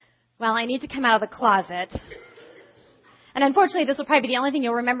Well, I need to come out of the closet. And unfortunately, this will probably be the only thing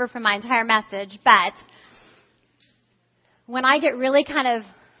you'll remember from my entire message. But when I get really kind of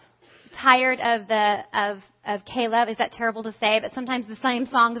tired of Caleb, is that terrible to say? But sometimes the same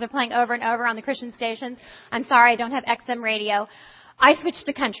songs are playing over and over on the Christian stations. I'm sorry, I don't have XM radio. I switch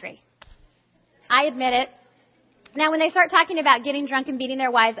to country. I admit it. Now, when they start talking about getting drunk and beating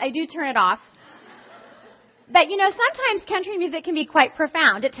their wives, I do turn it off. But, sometimes country music can be quite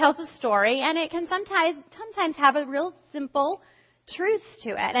profound. It tells a story, and it can sometimes have a real simple truth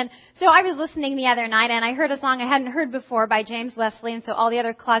to it. And so I was listening the other night, and I heard a song I hadn't heard before by James Wesley, and so all the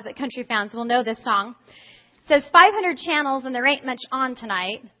other closet country fans will know this song. It says, 500 channels, and there ain't much on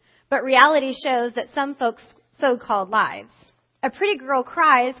tonight, but reality shows that some folks' so-called lives. A pretty girl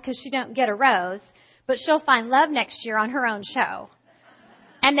cries because she don't get a rose, but she'll find love next year on her own show.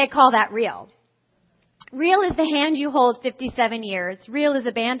 And they call that real. Real is the hand you hold 57 years. Real is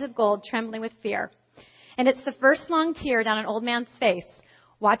a band of gold trembling with fear. And it's the first long tear down an old man's face,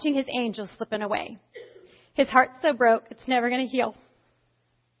 watching his angel slipping away. His heart's so broke, it's never going to heal.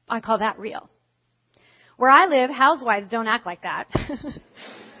 I call that real. Where I live, housewives don't act like that.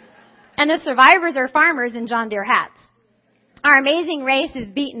 And the survivors are farmers in John Deere hats. Our amazing race is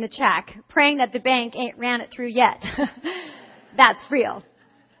beating the check, praying that the bank ain't ran it through yet. That's real.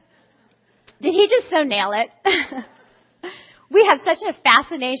 Did he just so nail it? We have such a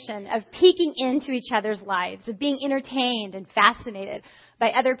fascination of peeking into each other's lives, of being entertained and fascinated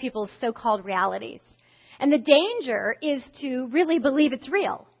by other people's so-called realities. And the danger is to really believe it's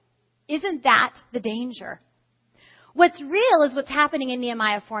real. Isn't that the danger? What's real is what's happening in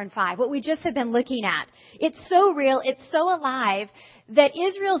Nehemiah 4 and 5, what we just have been looking at. It's so real, it's so alive, that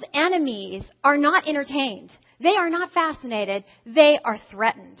Israel's enemies are not entertained. They are not fascinated. They are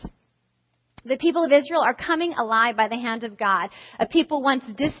threatened. The people of Israel are coming alive by the hand of God. A people once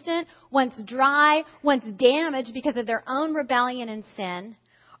distant, once dry, once damaged because of their own rebellion and sin,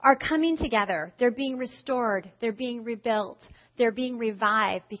 are coming together. They're being restored. They're being rebuilt. They're being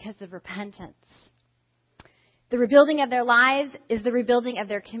revived because of repentance. The rebuilding of their lives is the rebuilding of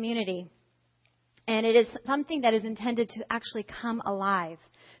their community. And it is something that is intended to actually come alive.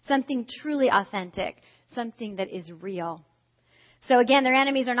 Something truly authentic. Something that is real. So again, their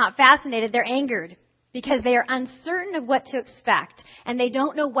enemies are not fascinated. They're angered because they are uncertain of what to expect. And they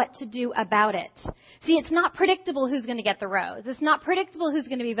don't know what to do about it. See, it's not predictable who's going to get the rose. It's not predictable who's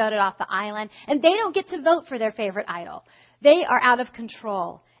going to be voted off the island. And they don't get to vote for their favorite idol. They are out of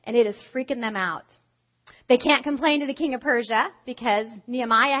control. And it is freaking them out. They can't complain to the king of Persia because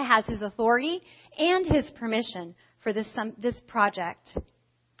Nehemiah has his authority and his permission for this project.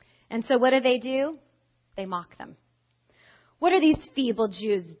 And so what do? They mock them. What are these feeble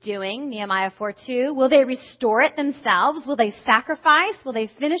Jews doing? Nehemiah 4:2. Will they restore it themselves? Will they sacrifice? Will they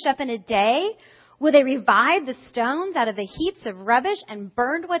finish up in a day? Will they revive the stones out of the heaps of rubbish and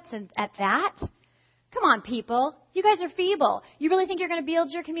burn what's at that? Come on, people. You guys are feeble. You really think you're going to build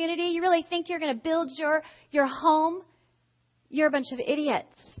your community? You really think you're going to build your home? You're a bunch of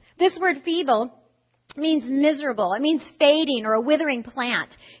idiots. This word feeble means miserable. It means fading or a withering plant.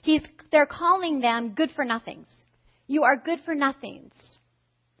 They're calling them good for nothings. You are good for nothings.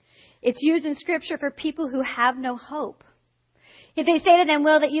 It's used in Scripture for people who have no hope. If they say to them,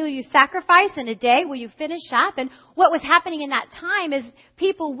 will you sacrifice in a day? Will you finish up? And what was happening in that time is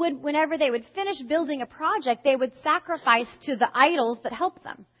people would, whenever they would finish building a project, they would sacrifice to the idols that helped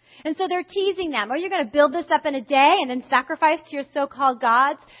them. And so they're teasing them. Oh, you're going to build this up in a day and then sacrifice to your so-called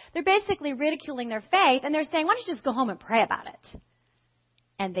gods? They're basically ridiculing their faith. And they're saying, why don't you just go home and pray about it?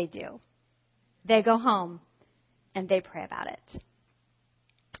 And they do. They go home and they pray about it.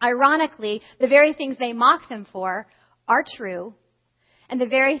 Ironically, the very things they mock them for are true, and the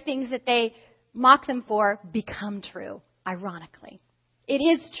very things that they mock them for become true, ironically. It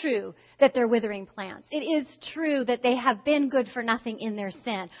is true that they're withering plants. It is true that they have been good for nothing in their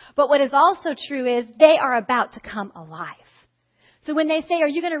sin. But what is also true is they are about to come alive. So when they say, are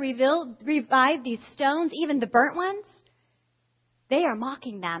you going to revive these stones, even the burnt ones? They are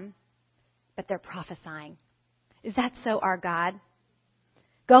mocking them, but they're prophesying. Is that so, our God?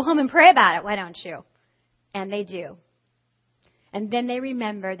 Go home and pray about it, why don't you? And they do. And then they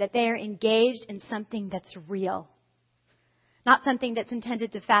remember that they are engaged in something that's real. Not something that's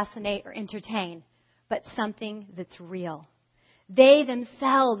intended to fascinate or entertain, but something that's real. They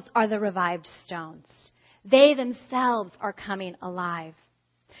themselves are the revived stones. They themselves are coming alive.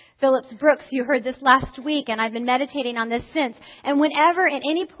 Phillips Brooks, you heard this last week, and I've been meditating on this since. And whenever in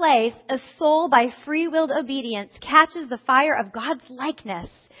any place a soul by free-willed obedience catches the fire of God's likeness,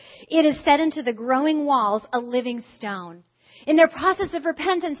 it is set into the growing walls a living stone. In their process of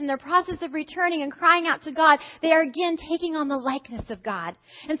repentance, in their process of returning and crying out to God, they are again taking on the likeness of God.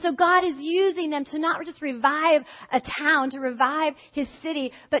 And so God is using them to not just revive a town, to revive His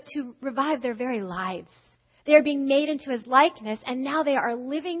city, but to revive their very lives. They are being made into His likeness, and now they are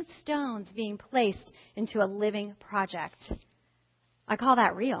living stones being placed into a living project. I call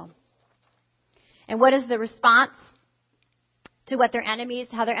that real. And what is the response to what their enemies,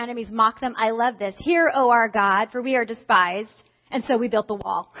 how their enemies mock them? I love this. Hear, O our God, for we are despised, and so we built the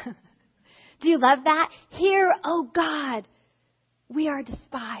wall. Do you love that? Hear, O God, we are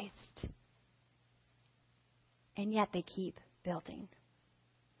despised. And yet they keep building.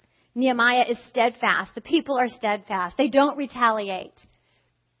 Nehemiah is steadfast. The people are steadfast. They don't retaliate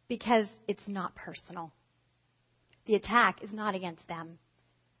because it's not personal. The attack is not against them.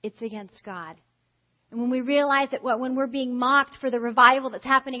 It's against God. And when we realize that when we're being mocked for the revival that's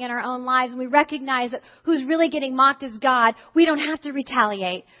happening in our own lives, and we recognize that who's really getting mocked is God, we don't have to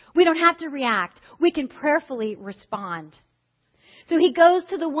retaliate. We don't have to react. We can prayerfully respond. So he goes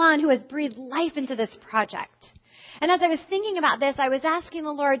to the one who has breathed life into this project. And as I was thinking about this, I was asking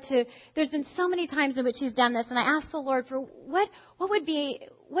the Lord there's been so many times in which He's done this, and I asked the Lord for what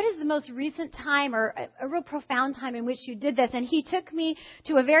is the most recent time or a real profound time in which you did this? And He took me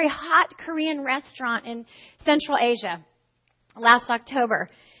to a very hot Korean restaurant in Central Asia last October.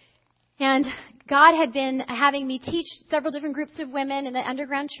 And God had been having me teach several different groups of women in the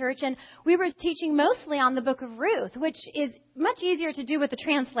underground church, and we were teaching mostly on the book of Ruth, which is much easier to do with the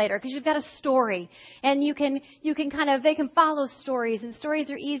translator because you've got a story, and they can follow stories, and stories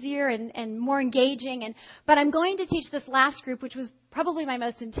are easier and more engaging. But I'm going to teach this last group, which was probably my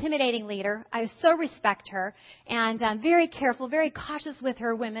most intimidating leader. I so respect her, and I'm very careful, very cautious with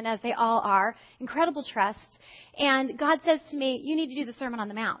her women, as they all are. Incredible trust. And God says to me, you need to do the Sermon on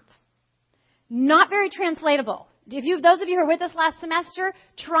the Mount. Not very translatable. Those of you who were with us last semester,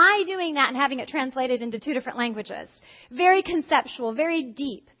 try doing that and having it translated into 2 different languages. Very conceptual, very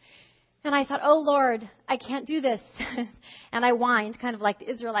deep. And I thought, oh Lord, I can't do this. And I whined, kind of like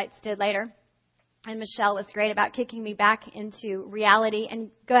the Israelites did later. And Michelle was great about kicking me back into reality and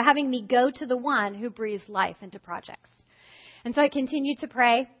having me go to the one who breathes life into projects. And so I continued to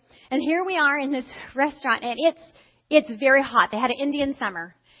pray. And here we are in this restaurant, and it's very hot. They had an Indian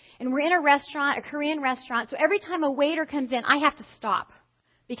summer. And we're in a restaurant, a Korean restaurant, so every time a waiter comes in, I have to stop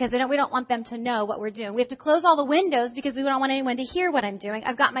because we don't want them to know what we're doing. We have to close all the windows because we don't want anyone to hear what I'm doing.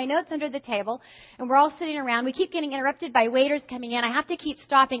 I've got my notes under the table, and we're all sitting around. We keep getting interrupted by waiters coming in. I have to keep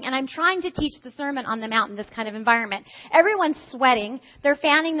stopping, and I'm trying to teach the Sermon on the Mount in this kind of environment. Everyone's sweating. They're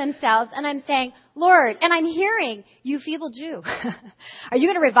fanning themselves, and I'm saying, Lord, and I'm hearing, you feeble Jew, are you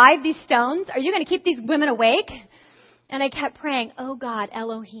going to revive these stones? Are you going to keep these women awake? And I kept praying, oh God,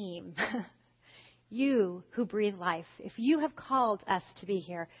 Elohim, you who breathe life, if you have called us to be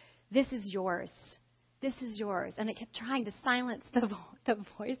here, this is yours. This is yours. And I kept trying to silence the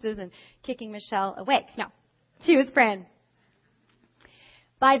voices and kicking Michelle awake. No, she was praying.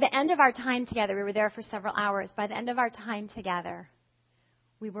 By the end of our time together, we were there for several hours. By the end of our time together,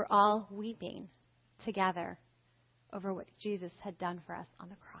 we were all weeping together over what Jesus had done for us on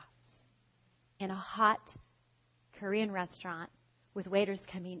the cross. In a hot Korean restaurant with waiters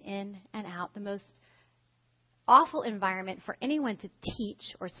coming in and out, the most awful environment for anyone to teach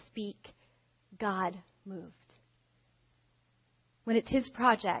or speak. God moved. When it's His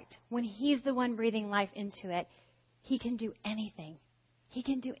project, when He's the one breathing life into it, He can do anything. He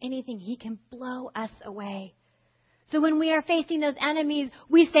can do anything. He can blow us away. So when we are facing those enemies,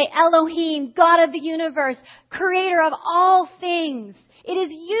 we say, Elohim, God of the universe, creator of all things. It is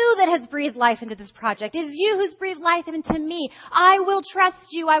you that has breathed life into this project. It is you who's breathed life into me. I will trust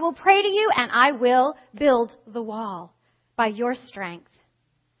you. I will pray to you, and I will build the wall by your strength.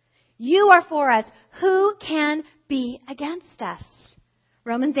 You are for us. Who can be against us?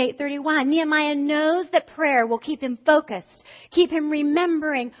 Romans 8:31. Nehemiah knows that prayer will keep him focused, keep him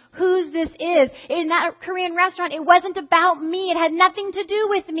remembering whose this is. In that Korean restaurant, it wasn't about me. It had nothing to do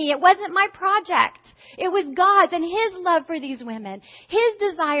with me. It wasn't my project. It was God's and His love for these women,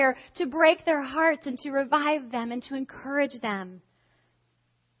 His desire to break their hearts and to revive them and to encourage them.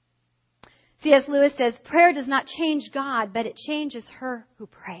 C.S. Lewis says, prayer does not change God, but it changes her who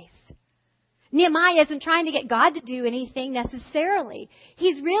prays. Nehemiah isn't trying to get God to do anything necessarily.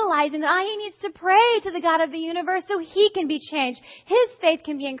 He's realizing that he needs to pray to the God of the universe so he can be changed. His faith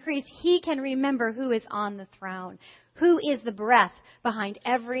can be increased. He can remember who is on the throne, who is the breath behind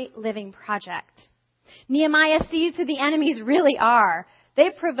every living project. Nehemiah sees who the enemies really are.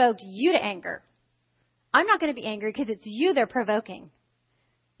 They've provoked you to anger. I'm not going to be angry because it's you they're provoking.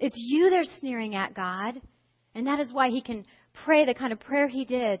 It's you they're sneering at, God. And that is why He can pray the kind of prayer he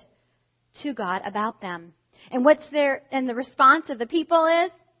did to God about them. And the response of the people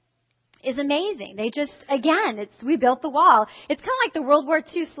is amazing. They just, again, we built the wall. It's kind of like the World War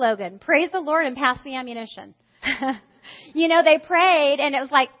II slogan, praise the Lord and pass the ammunition. They prayed and it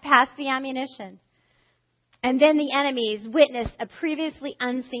was like, pass the ammunition. And then the enemies witnessed a previously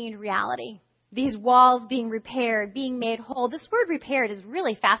unseen reality. These walls being repaired, being made whole. This word repaired is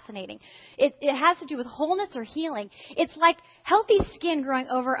really fascinating. It has to do with wholeness or healing. It's like healthy skin growing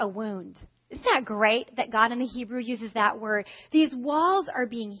over a wound. Isn't that great that God in the Hebrew uses that word? These walls are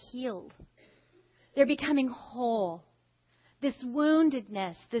being healed. They're becoming whole. This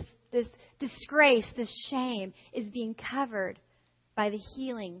woundedness, this disgrace, this shame is being covered by the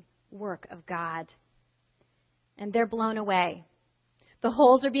healing work of God. And they're blown away. The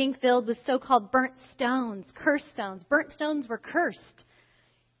holes are being filled with so-called burnt stones, cursed stones. Burnt stones were cursed,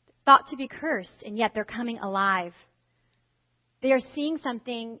 thought to be cursed, and yet they're coming alive. They are seeing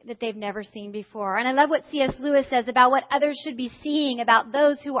something that they've never seen before. And I love what C.S. Lewis says about what others should be seeing about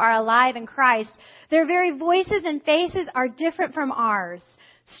those who are alive in Christ. Their very voices and faces are different from ours.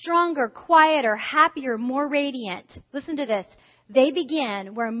 Stronger, quieter, happier, more radiant. Listen to this. They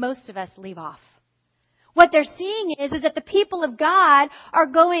begin where most of us leave off. What they're seeing is that the people of God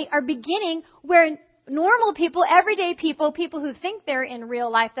are beginning where normal people, everyday people who think they're in real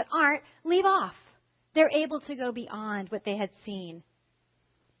life that aren't, leave off. They're able to go beyond what they had seen.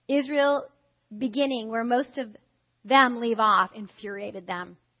 Israel, beginning where most of them leave off, infuriated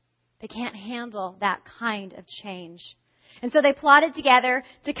them. They can't handle that kind of change. And so they plotted together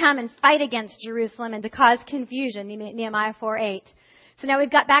to come and fight against Jerusalem and to cause confusion, Nehemiah 4:8. So now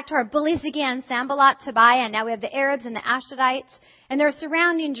we've got back to our bullies again, Sanballat, Tobiah, and now we have the Arabs and the Ashdodites, and they're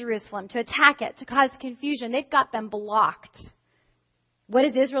surrounding Jerusalem to attack it, to cause confusion. They've got them blocked. What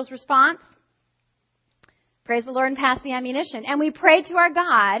is Israel's response? Praise the Lord and pass the ammunition. And we prayed to our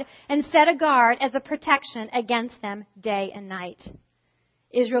God and set a guard as a protection against them day and night.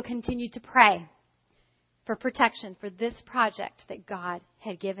 Israel continued to pray for protection for this project that God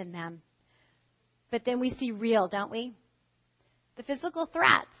had given them. But then we see real, don't we? The physical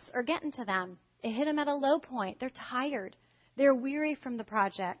threats are getting to them. It hit them at a low point. They're tired. They're weary from the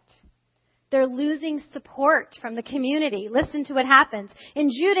project. They're losing support from the community. Listen to what happens. In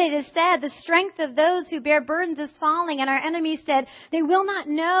Judah it is said, the strength of those who bear burdens is falling. And our enemies said, they will not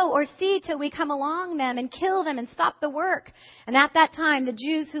know or see till we come along them and kill them and stop the work. And at that time, the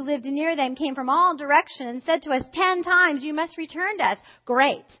Jews who lived near them came from all directions and said to us, 10 times you must return to us.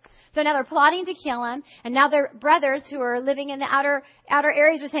 Great. So now they're plotting to kill him. And now their brothers who are living in the outer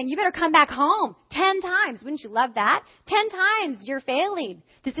areas are saying, you better come back home 10 times. Wouldn't you love that? 10 times you're failing.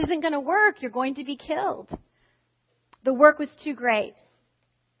 This isn't going to work. You're going to be killed. The work was too great.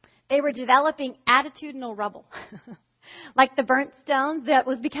 They were developing attitudinal rubble. Like the burnt stones, that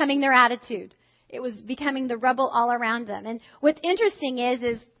was becoming their attitude. It was becoming the rubble all around them. And what's interesting is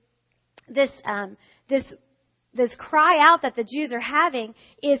this cry out that the Jews are having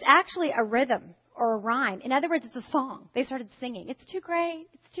is actually a rhythm or a rhyme. In other words, it's a song. They started singing. It's too great.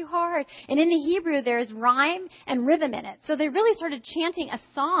 It's too hard. And in the Hebrew, there's rhyme and rhythm in it. So they really started chanting a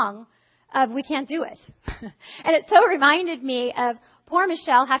song of we can't do it. And it so reminded me of poor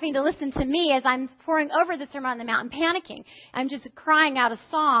Michelle having to listen to me as I'm pouring over the Sermon on the Mount and panicking. I'm just crying out a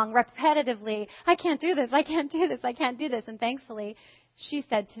song repetitively. I can't do this. I can't do this. I can't do this. And thankfully, she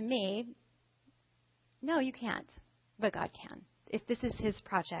said to me, no, you can't, but God can. If this is His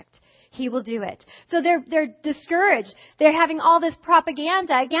project, He will do it. So they're discouraged. They're having all this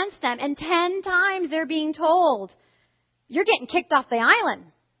propaganda against them. And 10 times they're being told, you're getting kicked off the island.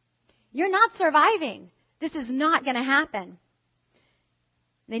 You're not surviving. This is not going to happen.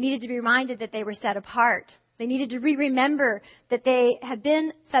 They needed to be reminded that they were set apart. They needed to remember that they had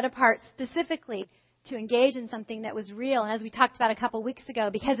been set apart specifically to engage in something that was real. And as we talked about a couple weeks ago,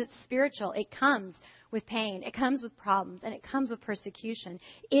 because it's spiritual, it comes with pain, it comes with problems, and it comes with persecution.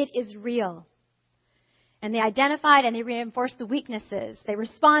 It is real. And they identified and they reinforced the weaknesses. They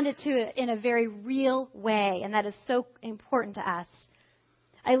responded to it in a very real way, and that is so important to us.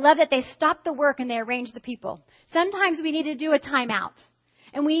 I love that they stopped the work and they arranged the people. Sometimes we need to do a timeout.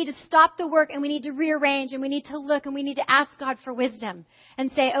 And we need to stop the work and we need to rearrange and we need to look and we need to ask God for wisdom and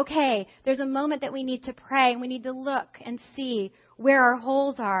say, okay, there's a moment that we need to pray and we need to look and see where our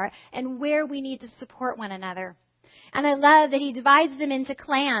holes are and where we need to support one another. And I love that He divides them into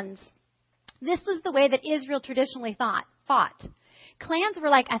clans. This was the way that Israel traditionally fought. Clans were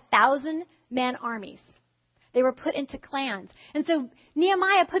like 1,000-man armies. They were put into clans. And so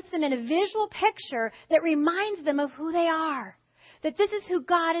Nehemiah puts them in a visual picture that reminds them of who they are. that this is who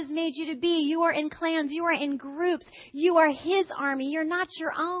God has made you to be. You are in clans. You are in groups. You are His army. You're not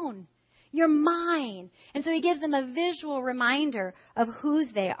your own. You're mine. And so He gives them a visual reminder of whose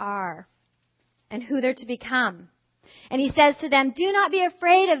they are and who they're to become. And He says to them, do not be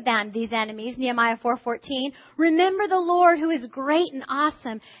afraid of them, these enemies, Nehemiah 4:14. Remember the Lord who is great and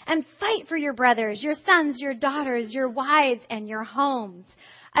awesome, and fight for your brothers, your sons, your daughters, your wives, and your homes.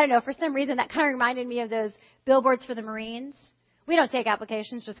 I don't know, for some reason that kind of reminded me of those billboards for the Marines. We don't take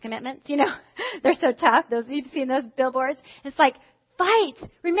applications, just commitments, you know. They're so tough. You've seen those billboards. It's like, fight.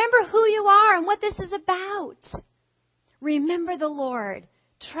 Remember who you are and what this is about. Remember the Lord.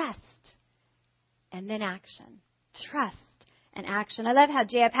 Trust. And then action. Trust and action. I love how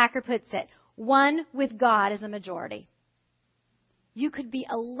J.I. Packer puts it. One with God is a majority. You could be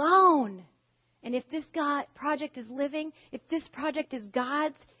alone. And if this God project is living, if this project is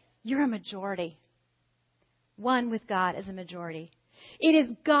God's, you're a majority. One with God is a majority. It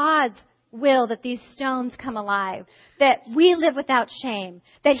is God's will that these stones come alive, that we live without shame,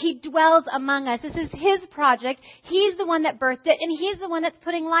 that He dwells among us. This is His project. He's the one that birthed it, and He's the one that's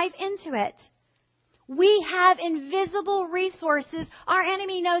putting life into it. We have invisible resources our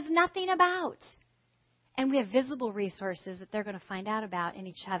enemy knows nothing about. And we have visible resources that they're going to find out about in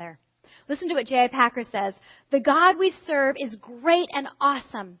each other. Listen to what J.I. Packer says. The God we serve is great and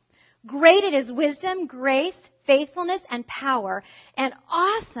awesome. Great in His wisdom, grace, faithfulness, and power. And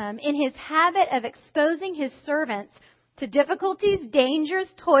awesome in His habit of exposing His servants to difficulties, dangers,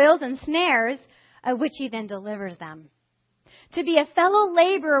 toils, and snares, of which He then delivers them. To be a fellow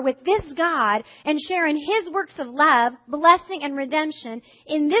laborer with this God and share in His works of love, blessing, and redemption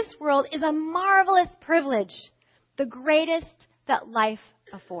in this world is a marvelous privilege, the greatest that life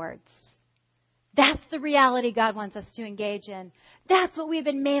affords. That's the reality God wants us to engage in. That's what we've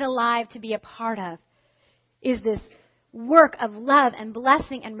been made alive to be a part of, is this work of love and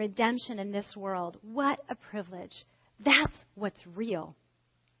blessing and redemption in this world. What a privilege. That's what's real.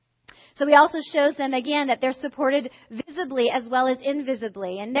 So He also shows them again that they're supported visibly as well as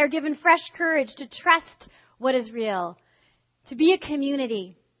invisibly. And they're given fresh courage to trust what is real, to be a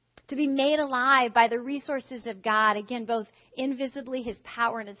community, to be made alive by the resources of God. Again, both invisibly, His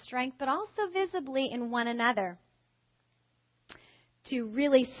power and His strength, but also visibly in one another. To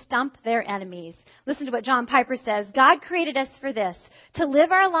really stump their enemies. Listen to what John Piper says. God created us for this, to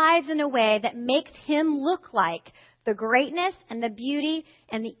live our lives in a way that makes Him look like the greatness and the beauty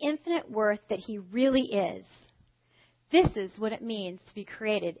and the infinite worth that He really is. This is what it means to be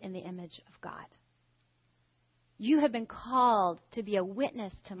created in the image of God. You have been called to be a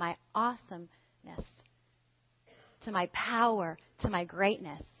witness to my awesomeness, to my power, to my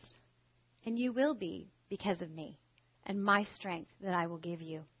greatness. And you will be because of me and my strength that I will give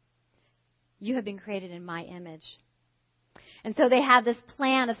you. You have been created in my image. And so they have this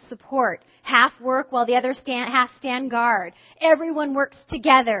plan of support. Half work while the other half stand guard. Everyone works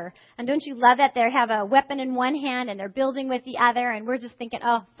together. And don't you love that? They have a weapon in one hand and they're building with the other. And we're just thinking,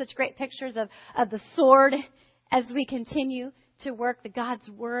 oh, such great pictures of the sword as we continue to work the God's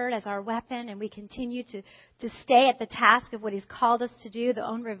Word as our weapon. And we continue to stay at the task of what He's called us to do, the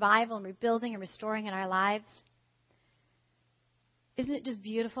own revival and rebuilding and restoring in our lives. Isn't it just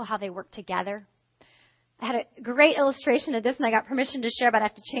beautiful how they work together? I had a great illustration of this, and I got permission to share, but I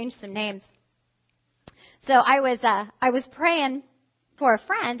have to change some names. So I was praying for a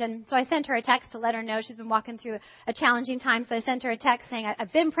friend, and so I sent her a text to let her know she's been walking through a challenging time. So I sent her a text saying,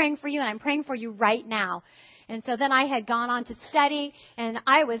 I've been praying for you, and I'm praying for you right now. And so then I had gone on to study, and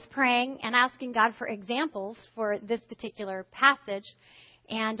I was praying and asking God for examples for this particular passage.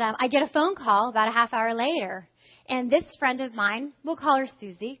 And I get a phone call about a half hour later, and this friend of mine, we'll call her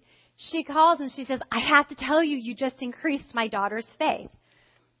Susie, she calls and she says, I have to tell you, you just increased my daughter's faith.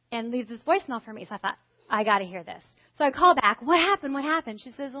 And leaves this voicemail for me. So I thought, I got to hear this. So I call back. What happened? What happened?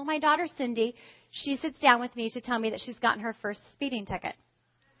 She says, well, my daughter, Cindy, she sits down with me to tell me that she's gotten her first speeding ticket.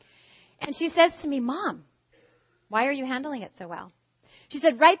 And she says to me, Mom, why are you handling it so well? She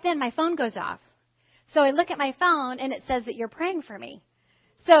said, right then my phone goes off. So I look at my phone and it says that you're praying for me.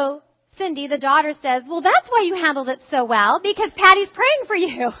 So Cindy, the daughter, says, well, that's why you handled it so well, because Patty's praying for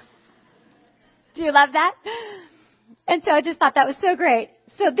you. Do you love that? And so I just thought that was so great.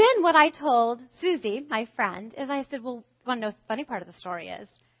 So then what I told Susie, my friend, is I said, well, want to know what the funny part of the story is?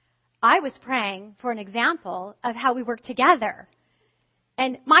 I was praying for an example of how we work together.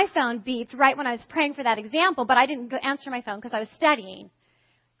 And my phone beeped right when I was praying for that example, but I didn't answer my phone because I was studying.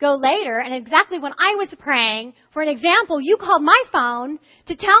 Go later, and exactly when I was praying for an example, you called my phone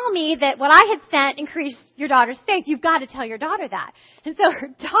to tell me that what I had sent increased your daughter's faith. You've got to tell your daughter that. And so her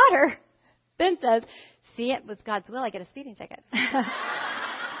daughter then says, See, it was God's will I get a speeding ticket.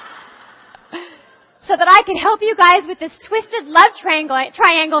 So that I could help you guys with this twisted love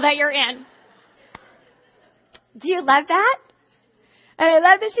triangle that you're in. Do you love that? And I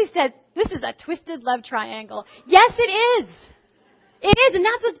love that she said, this is a twisted love triangle. Yes, it is. It is, and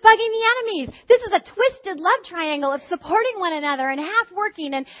that's what's bugging the enemies. This is a twisted love triangle of supporting one another and half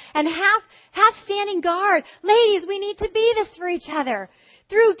working and half standing guard. Ladies, we need to be this for each other.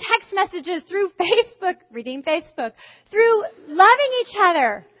 Through text messages, through Facebook, Redeem Facebook, through loving each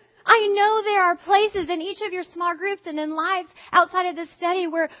other. I know there are places in each of your small groups and in lives outside of this study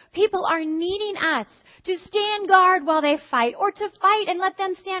where people are needing us to stand guard while they fight, or to fight and let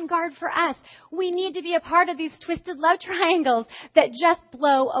them stand guard for us. We need to be a part of these twisted love triangles that just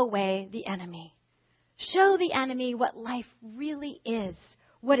blow away the enemy. Show the enemy what life really is,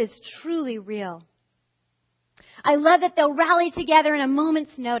 what is truly real. I love that they'll rally together in a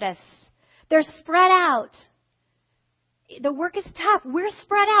moment's notice. They're spread out. The work is tough. We're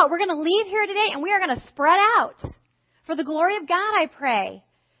spread out. We're going to leave here today and we are going to spread out. For the glory of God, I pray.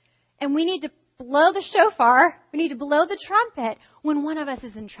 And we need to blow the shofar. We need to blow the trumpet when one of us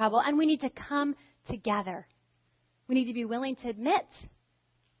is in trouble. And we need to come together. We need to be willing to admit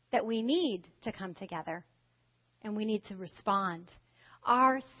that we need to come together. And we need to respond.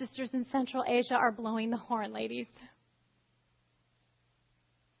 Our sisters in Central Asia are blowing the horn, ladies.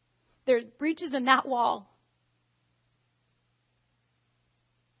 There's breaches in that wall.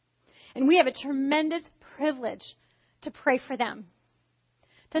 And we have a tremendous privilege to pray for them.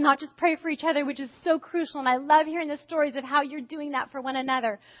 To not just pray for each other, which is so crucial. And I love hearing the stories of how you're doing that for one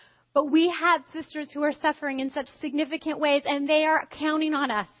another. But we have sisters who are suffering in such significant ways, and they are counting on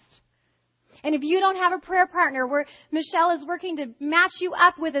us. And if you don't have a prayer partner, where Michelle is working to match you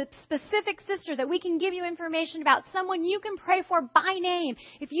up with a specific sister that we can give you information about, someone you can pray for by name.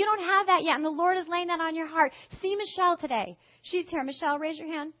 If you don't have that yet and the Lord is laying that on your heart, see Michelle today. She's here. Michelle, raise your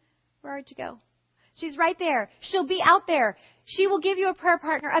hand. Where'd you go? She's right there. She'll be out there. She will give you a prayer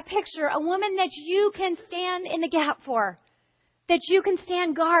partner, a picture, a woman that you can stand in the gap for, that you can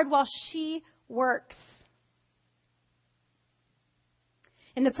stand guard while she works.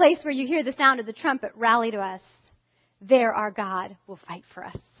 In the place where you hear the sound of the trumpet, rally to us. There our God will fight for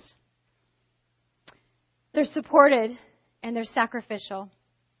us. They're supported and they're sacrificial.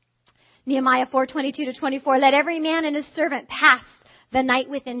 Nehemiah 4:22-24, let every man and his servant pass the night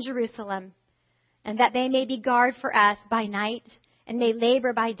within Jerusalem, and that they may be guard for us by night, and may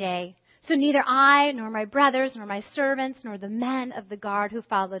labor by day. So neither I, nor my brothers, nor my servants, nor the men of the guard who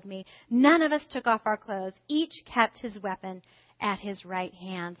followed me, none of us took off our clothes. Each kept his weapon at his right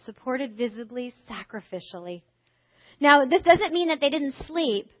hand, supported visibly, sacrificially. Now, this doesn't mean that they didn't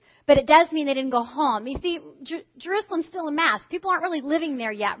sleep, but it does mean they didn't go home. You see, Jerusalem's still a mess. People aren't really living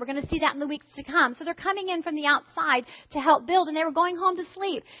there yet. We're going to see that in the weeks to come. So they're coming in from the outside to help build, and they were going home to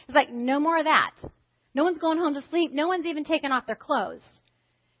sleep. It's like, no more of that. No one's going home to sleep. No one's even taken off their clothes.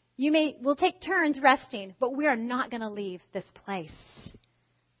 We'll take turns resting, but we are not going to leave this place.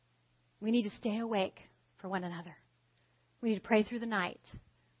 We need to stay awake for one another. We need to pray through the night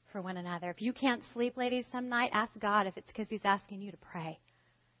for one another. If you can't sleep, ladies, some night, ask God if it's because He's asking you to pray.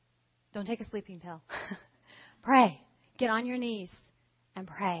 Don't take a sleeping pill. Pray. Get on your knees and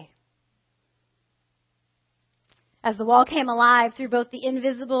pray. As the wall came alive through both the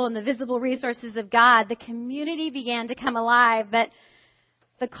invisible and the visible resources of God, the community began to come alive, but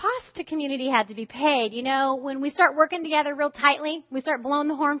the cost to community had to be paid. You know, when we start working together real tightly, we start blowing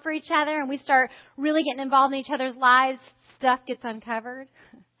the horn for each other, and we start really getting involved in each other's lives, stuff gets uncovered.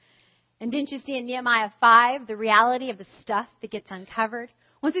 And didn't you see in Nehemiah 5 the reality of the stuff that gets uncovered?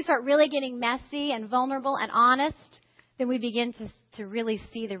 Once we start really getting messy and vulnerable and honest, then we begin to really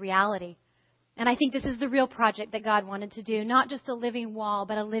see the reality. And I think this is the real project that God wanted to do. Not just a living wall,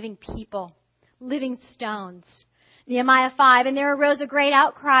 but a living people. Living stones. Nehemiah 5, and there arose a great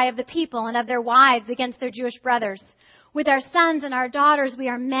outcry of the people and of their wives against their Jewish brothers. With our sons and our daughters we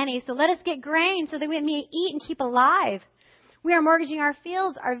are many, so let us get grain so that we may eat and keep alive. We are mortgaging our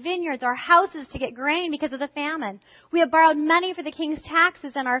fields, our vineyards, our houses to get grain because of the famine. We have borrowed money for the king's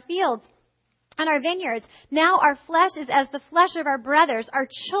taxes and our fields and our vineyards. Now our flesh is as the flesh of our brothers. Our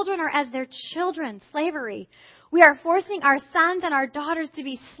children are as their children. Slavery. We are forcing our sons and our daughters to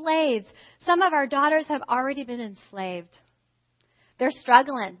be slaves. Some of our daughters have already been enslaved. They're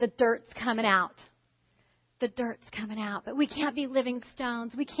struggling. The dirt's coming out. The dirt's coming out. But we can't be living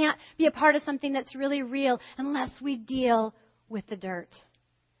stones. We can't be a part of something that's really real unless we deal with the dirt.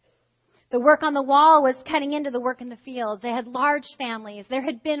 The work on the wall was cutting into the work in the fields. They had large families. There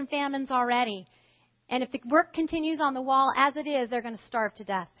had been famines already. And if the work continues on the wall as it is, they're going to starve to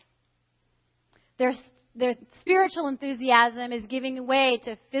death. They're their spiritual enthusiasm is giving way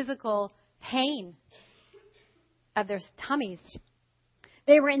to physical pain of their tummies.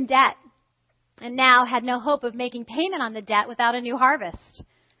 They were in debt and now had no hope of making payment on the debt without a new harvest.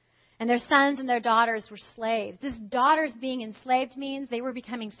 And their sons and their daughters were slaves. This daughters being enslaved means they were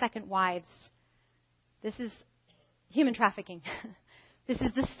becoming second wives. This is human trafficking. This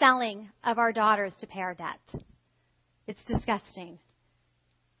is the selling of our daughters to pay our debt. It's disgusting.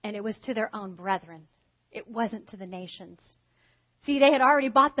 And it was to their own brethren. It wasn't to the nations. See, they had already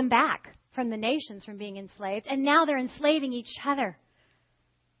bought them back from the nations from being enslaved, and now they're enslaving each other.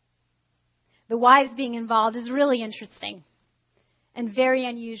 The wives being involved is really interesting and very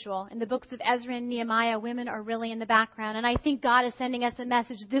unusual. In the books of Ezra and Nehemiah, women are really in the background, and I think God is sending us a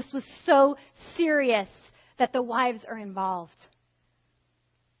message. This was so serious that the wives are involved.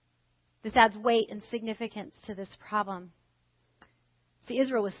 This adds weight and significance to this problem. See,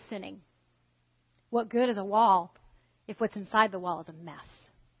 Israel was sinning. What good is a wall if what's inside the wall is a mess?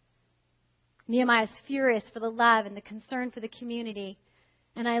 Nehemiah is furious for the love and the concern for the community.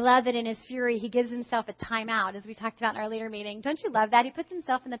 And I love that in his fury, he gives himself a timeout, as we talked about in our leader meeting. Don't you love that? He puts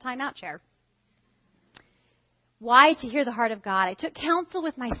himself in the timeout chair. Why? To hear the heart of God. I took counsel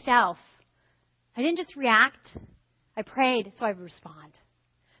with myself. I didn't just react. I prayed so I would respond.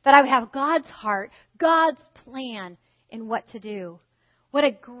 That I would have God's heart, God's plan in what to do. What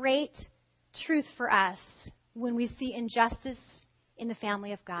a great truth for us when we see injustice in the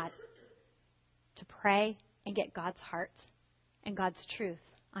family of God. To pray and get God's heart and God's truth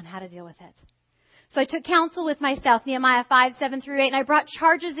on how to deal with it. So I took counsel with myself, Nehemiah 5:7-8, and I brought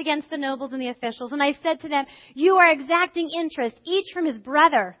charges against the nobles and the officials. And I said to them, you are exacting interest, each from his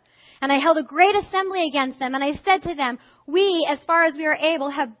brother. And I held a great assembly against them. And I said to them, we, as far as we are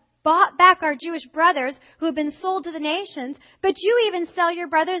able, have bought back our Jewish brothers who have been sold to the nations, but you even sell your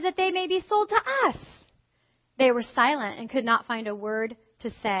brothers that they may be sold to us. They were silent and could not find a word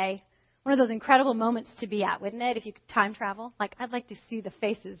to say. One of those incredible moments to be at, wouldn't it, if you could time travel? Like, I'd like to see the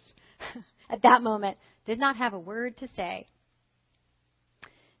faces at that moment. Did not have a word to say.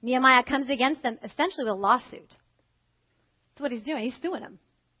 Nehemiah comes against them essentially with a lawsuit. That's what he's doing. He's suing them.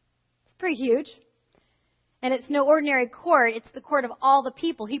 It's pretty huge. And it's no ordinary court. It's the court of all the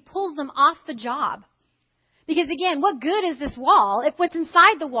people. He pulls them off the job. Because again, what good is this wall if what's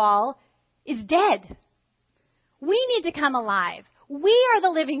inside the wall is dead? We need to come alive. We are the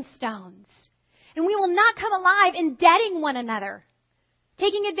living stones. And we will not come alive indebting one another,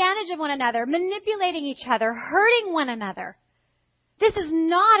 taking advantage of one another, manipulating each other, hurting one another. This is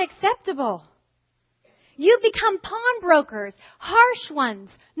not acceptable. You become pawnbrokers, harsh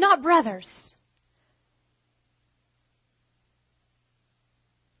ones, not brothers.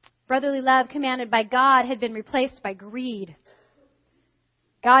 Brotherly love commanded by God had been replaced by greed.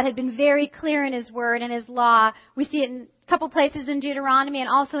 God had been very clear in His Word and His law. We see it in a couple places in Deuteronomy and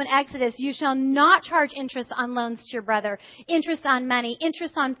also in Exodus. You shall not charge interest on loans to your brother, interest on money,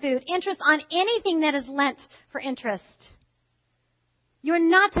 interest on food, interest on anything that is lent for interest. You're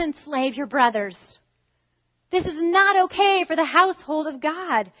not to enslave your brothers. This is not okay for the household of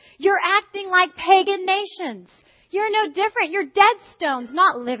God. You're acting like pagan nations. You're no different. You're dead stones,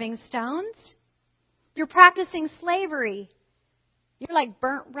 not living stones. You're practicing slavery. You're like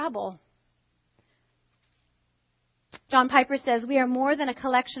burnt rubble. John Piper says, we are more than a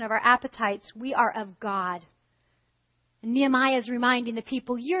collection of our appetites. We are of God. And Nehemiah is reminding the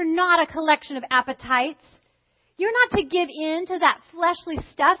people, you're not a collection of appetites. You're not to give in to that fleshly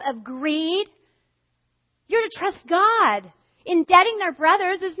stuff of greed. You're to trust God. Indebting their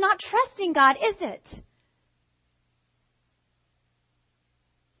brothers is not trusting God, is it?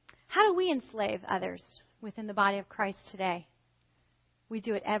 How do we enslave others within the body of Christ today? We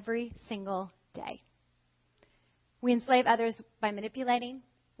do it every single day. We enslave others by manipulating.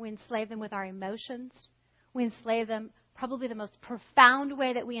 We enslave them with our emotions. We enslave them, probably the most profound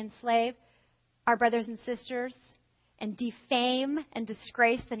way that we enslave our brothers and sisters and defame and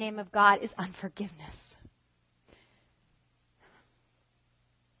disgrace the name of God is unforgiveness.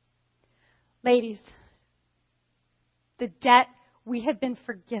 Ladies, the debt we have been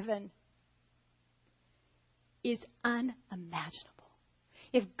forgiven is unimaginable.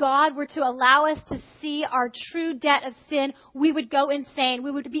 If God were to allow us to see our true debt of sin, we would go insane.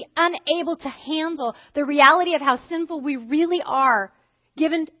 We would be unable to handle the reality of how sinful we really are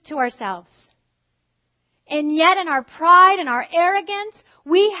given to ourselves. And yet in our pride and our arrogance,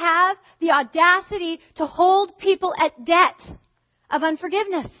 we have the audacity to hold people at debt of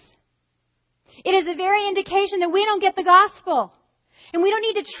unforgiveness. It is a very indication that we don't get the gospel. And we don't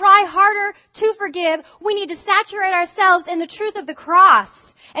need to try harder to forgive. We need to saturate ourselves in the truth of the cross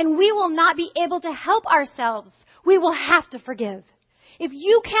and we will not be able to help ourselves. We will have to forgive. If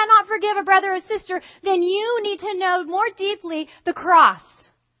you cannot forgive a brother or sister, then you need to know more deeply the cross,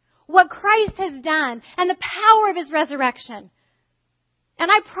 what Christ has done, and the power of His resurrection.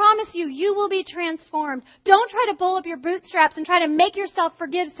 And I promise you, you will be transformed. Don't try to pull up your bootstraps and try to make yourself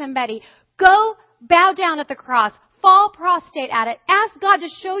forgive somebody. Go bow down at the cross. Fall prostrate at it. Ask God to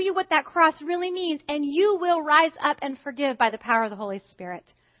show you what that cross really means, and you will rise up and forgive by the power of the Holy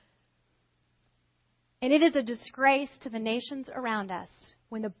Spirit. And it is a disgrace to the nations around us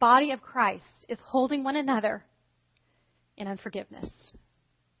when the body of Christ is holding one another in unforgiveness.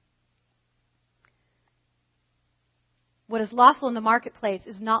 What is lawful in the marketplace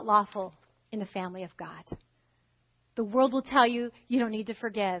is not lawful in the family of God. The world will tell you, you don't need to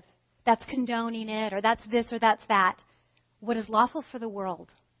forgive. That's condoning it, or that's this, or that's that. What is lawful for the world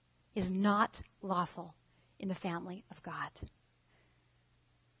is not lawful in the family of God.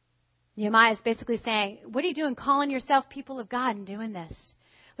 Nehemiah is basically saying, what are you doing calling yourself people of God and doing this?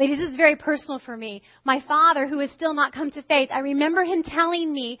 Ladies, this is very personal for me. My father, who has still not come to faith, I remember him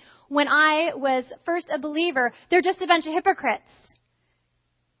telling me when I was first a believer, they're just a bunch of hypocrites.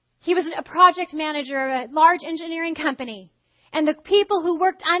 He was a project manager of a large engineering company. And the people who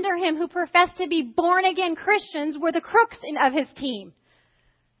worked under him, who professed to be born-again Christians, were the crooks of his team.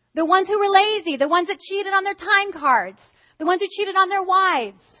 The ones who were lazy, the ones that cheated on their time cards, the ones who cheated on their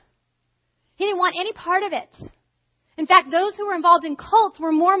wives. He didn't want any part of it. In fact, those who were involved in cults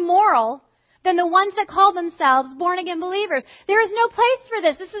were more moral than the ones that called themselves born-again believers. There is no place for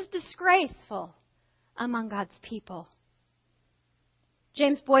this. This is disgraceful among God's people.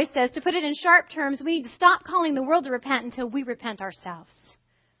 James Boyce says, to put it in sharp terms, we need to stop calling the world to repent until we repent ourselves.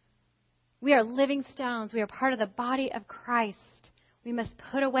 We are living stones. We are part of the body of Christ. We must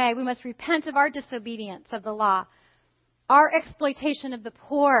put away. We must repent of our disobedience of the law, our exploitation of the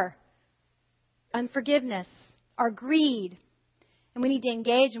poor, unforgiveness, our greed. And we need to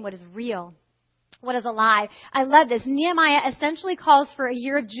engage in what is real, what is alive. I love this. Nehemiah essentially calls for a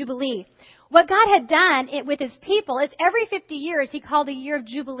year of Jubilee. What God had done with His people is every 50 years He called a year of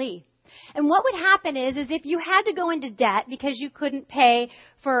Jubilee. And what would happen is if you had to go into debt because you couldn't pay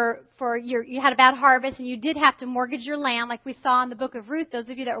you had a bad harvest and you did have to mortgage your land, like we saw in the book of Ruth, those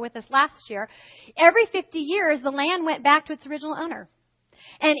of you that were with us last year, every 50 years the land went back to its original owner.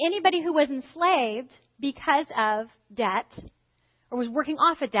 And anybody who was enslaved because of debt or was working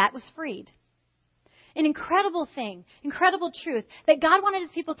off a debt was freed. An incredible thing, incredible truth, that God wanted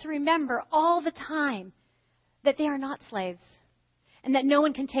His people to remember all the time that they are not slaves and that no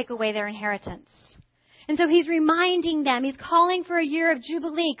one can take away their inheritance. And so He's reminding them, He's calling for a year of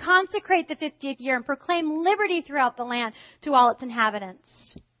Jubilee, consecrate the 50th year and proclaim liberty throughout the land to all its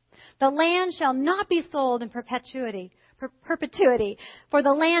inhabitants. The land shall not be sold in perpetuity, for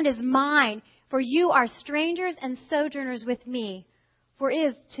the land is mine, for you are strangers and sojourners with me. For it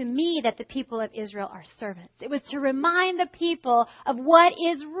is to me that the people of Israel are servants. It was to remind the people of what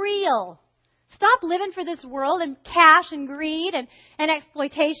is real. Stop living for this world and cash and greed and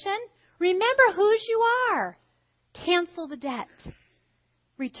exploitation. Remember whose you are. Cancel the debt.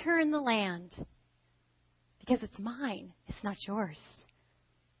 Return the land. Because it's mine. It's not yours.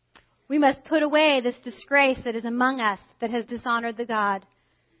 We must put away this disgrace that is among us that has dishonored the God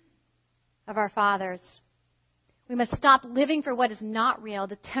of our fathers. We must stop living for what is not real,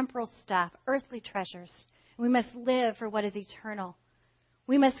 the temporal stuff, earthly treasures. We must live for what is eternal.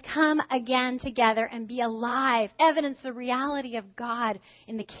 We must come again together and be alive, evidence the reality of God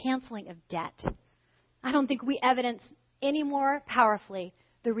in the canceling of debt. I don't think we evidence any more powerfully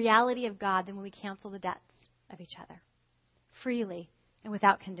the reality of God than when we cancel the debts of each other, freely and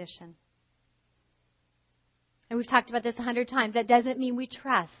without condition. And we've talked about this 100 times. That doesn't mean we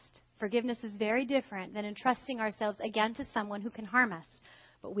trust. Forgiveness is very different than entrusting ourselves again to someone who can harm us.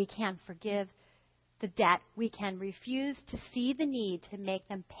 But we can forgive the debt. We can refuse to see the need to make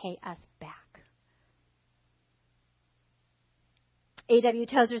them pay us back. A.W.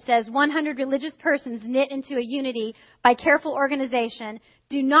 Tozer says, 100 religious persons knit into a unity by careful organization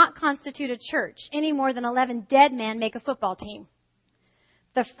do not constitute a church any more than 11 dead men make a football team.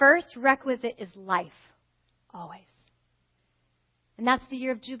 The first requisite is life, always. And that's the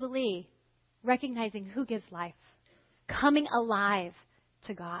year of Jubilee, recognizing who gives life, coming alive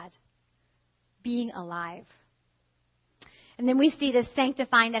to God, being alive. And then we see this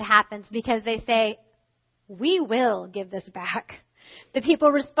sanctifying that happens because they say, we will give this back. The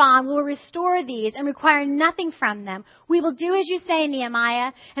people respond, we will restore these and require nothing from them. We will do as you say,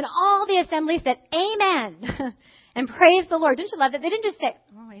 Nehemiah. And all the assembly said, amen, and praise the Lord. Didn't you love that? They didn't just say,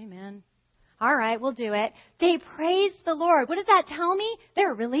 oh, amen. All right, we'll do it. They praised the Lord. What does that tell me?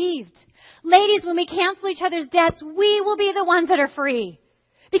 They're relieved. Ladies, when we cancel each other's debts, we will be the ones that are free.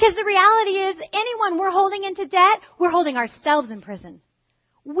 Because the reality is, anyone we're holding into debt, we're holding ourselves in prison.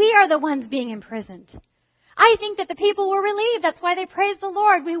 We are the ones being imprisoned. I think that the people were relieved. That's why they praised the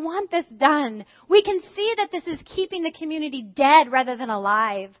Lord. We want this done. We can see that this is keeping the community dead rather than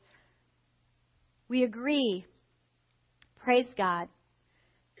alive. We agree. Praise God.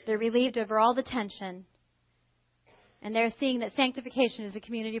 They're relieved over all the tension. And they're seeing that sanctification is a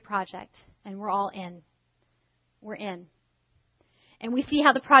community project. And we're all in. We're in. And we see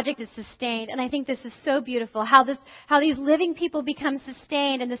how the project is sustained. And I think this is so beautiful. How these living people become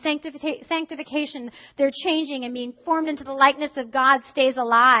sustained. And the sanctification, they're changing and being formed into the likeness of God stays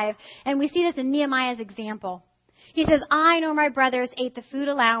alive. And we see this in Nehemiah's example. He says, I nor my brothers ate the food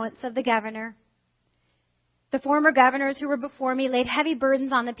allowance of the governor. The former governors who were before me laid heavy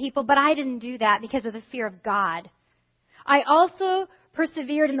burdens on the people, but I didn't do that because of the fear of God. I also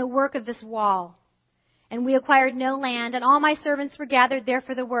persevered in the work of this wall, and we acquired no land, and all my servants were gathered there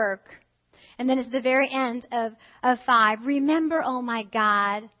for the work. And then it's the very end of 5. Remember, oh my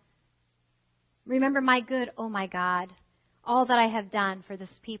God. Remember my good, oh my God. All that I have done for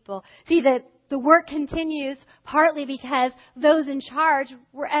this people. See, the work continues partly because those in charge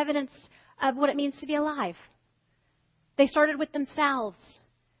were evidence of what it means to be alive. They started with themselves.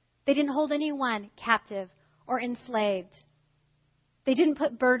 They didn't hold anyone captive or enslaved. They didn't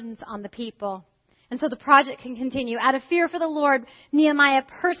put burdens on the people. And so the project can continue. Out of fear for the Lord, Nehemiah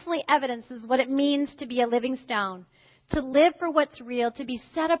personally evidences what it means to be a living stone, to live for what's real, to be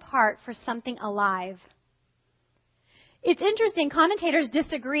set apart for something alive. It's interesting. Commentators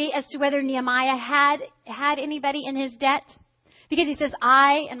disagree as to whether Nehemiah had anybody in his debt. Because he says,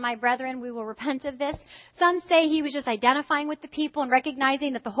 I and my brethren, we will repent of this. Some say he was just identifying with the people and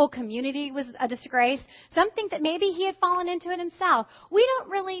recognizing that the whole community was a disgrace. Some think that maybe he had fallen into it himself. We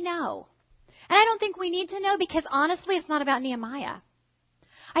don't really know. And I don't think we need to know because honestly, it's not about Nehemiah.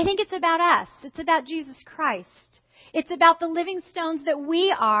 I think it's about us. It's about Jesus Christ. It's about the living stones that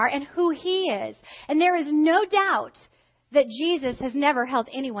we are and who he is. And there is no doubt that Jesus has never held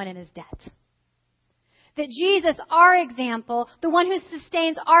anyone in his debt. That Jesus, our example, the one who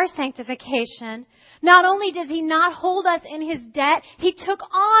sustains our sanctification, not only does he not hold us in his debt, he took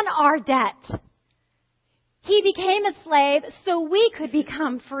on our debt. He became a slave so we could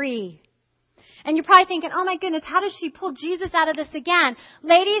become free. And you're probably thinking, oh my goodness, how does she pull Jesus out of this again?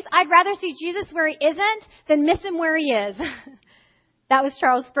 Ladies, I'd rather see Jesus where he isn't than miss him where he is. That was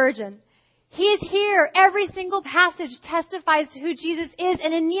Charles Spurgeon. He is here. Every single passage testifies to who Jesus is.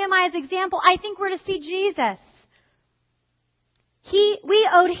 And in Nehemiah's example, I think we're to see Jesus. We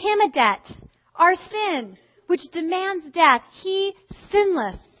owed him a debt. Our sin, which demands death. He,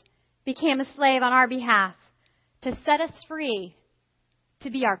 sinless, became a slave on our behalf to set us free, to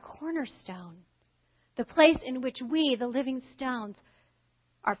be our cornerstone, the place in which we, the living stones,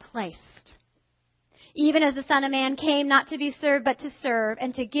 are placed. Even as the Son of Man came not to be served, but to serve,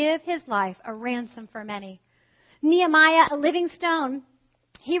 and to give his life a ransom for many. Nehemiah, a living stone,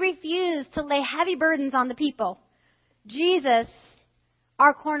 he refused to lay heavy burdens on the people. Jesus,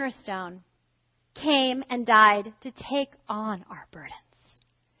 our cornerstone, came and died to take on our burdens.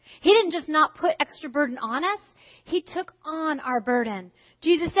 He didn't just not put extra burden on us. He took on our burden.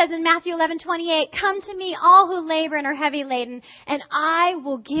 Jesus says in Matthew 11:28, come to me, all who labor and are heavy laden, and I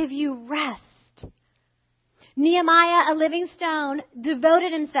will give you rest. Nehemiah, a living stone,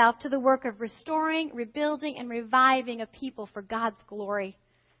 devoted himself to the work of restoring, rebuilding, and reviving a people for God's glory.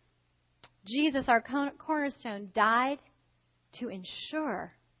 Jesus, our cornerstone, died to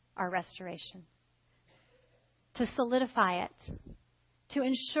ensure our restoration, to solidify it, to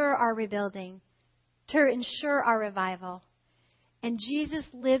ensure our rebuilding, to ensure our revival. And Jesus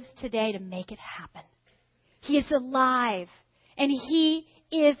lives today to make it happen. He is alive, and he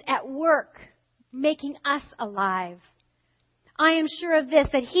is at work making us alive. I am sure of this,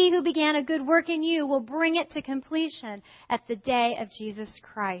 that he who began a good work in you will bring it to completion at the day of Jesus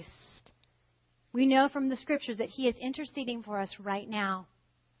Christ. We know from the scriptures that he is interceding for us right now.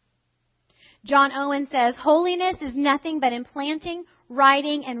 John Owen says, holiness is nothing but implanting,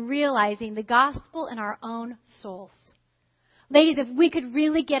 writing, and realizing the gospel in our own souls. Ladies, if we could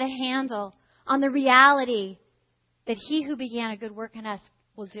really get a handle on the reality that he who began a good work in us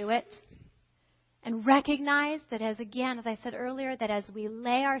will do it, and recognize that as I said earlier, that as we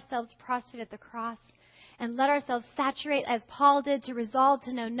lay ourselves prostrate at the cross and let ourselves saturate as Paul did to resolve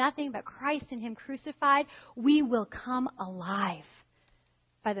to know nothing but Christ and him crucified, we will come alive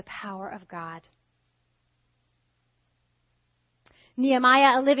by the power of God.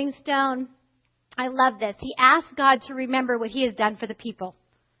 Nehemiah, a living stone, I love this. He asked God to remember what he has done for the people.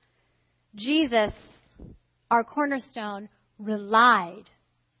 Jesus, our cornerstone, relied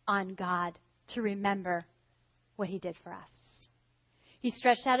on God to remember what he did for us. He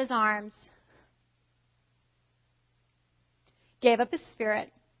stretched out his arms, gave up his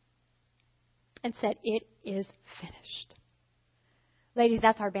spirit, and said, "It is finished." Ladies,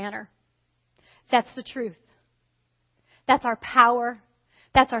 that's our banner. That's the truth. That's our power.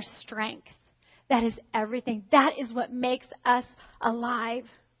 That's our strength. That is everything. That is what makes us alive.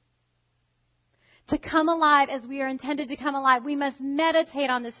 To come alive as we are intended to come alive, we must meditate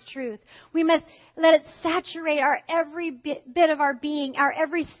on this truth. We must let it saturate our every bit of our being, our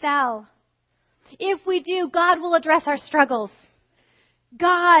every cell. If we do, God will address our struggles.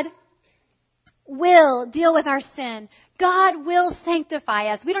 God will deal with our sin. God will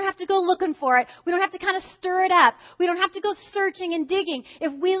sanctify us. We don't have to go looking for it. We don't have to kind of stir it up. We don't have to go searching and digging.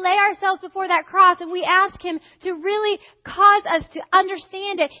 If we lay ourselves before that cross and we ask him to really cause us to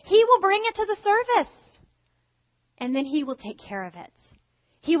understand it, he will bring it to the surface. And then he will take care of it.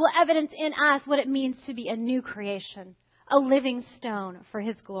 He will evidence in us what it means to be a new creation, a living stone for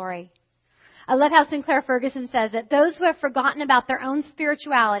his glory. I love how Sinclair Ferguson says that those who have forgotten about their own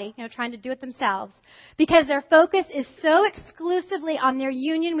spirituality, trying to do it themselves, because their focus is so exclusively on their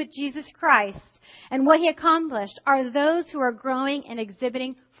union with Jesus Christ and what he accomplished, are those who are growing and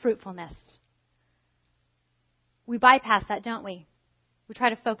exhibiting fruitfulness. We bypass that, don't we? We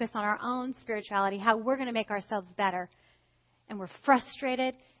try to focus on our own spirituality, how we're going to make ourselves better. And we're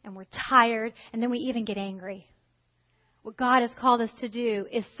frustrated and we're tired, and then we even get angry. What God has called us to do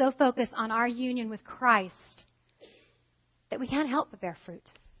is so focus on our union with Christ that we can't help but bear fruit.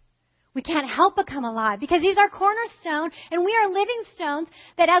 We can't help but come alive because he's our cornerstone and we are living stones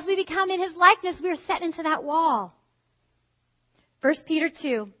that as we become in his likeness, we are set into that wall. 1 Peter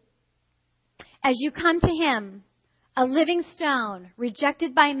 2, as you come to him, a living stone,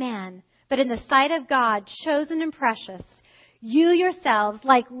 rejected by man, but in the sight of God, chosen and precious, you yourselves,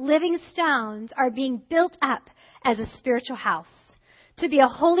 like living stones, are being built up as a spiritual house, to be a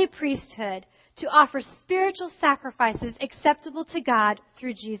holy priesthood, to offer spiritual sacrifices acceptable to God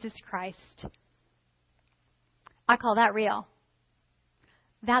through Jesus Christ. I call that real.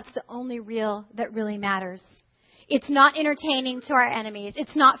 That's the only real that really matters. It's not entertaining to our enemies.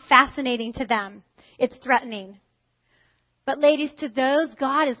 It's not fascinating to them. It's threatening. But ladies, to those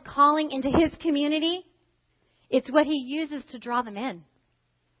God is calling into his community, it's what he uses to draw them in.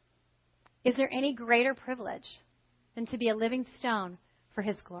 Is there any greater privilege than to be a living stone for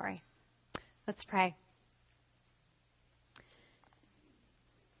his glory? Let's pray.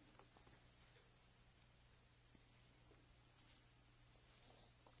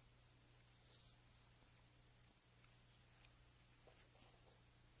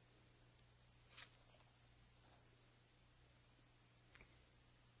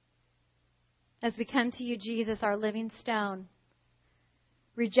 As we come to you, Jesus, our living stone,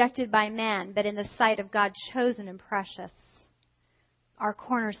 rejected by man, but in the sight of God, chosen and precious, our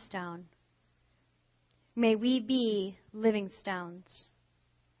cornerstone. May we be living stones,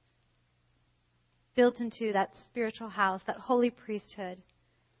 built into that spiritual house, that holy priesthood.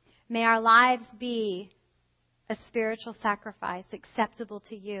 May our lives be a spiritual sacrifice acceptable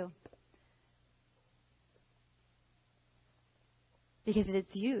to you. Because it is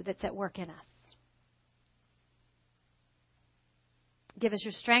you that's at work in us. Give us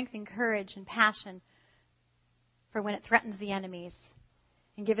your strength and courage and passion for when it threatens the enemies.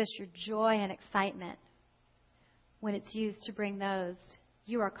 And give us your joy and excitement when it's used to bring those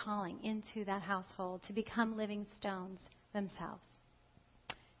you are calling into that household to become living stones themselves.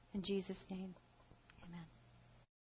 In Jesus' name.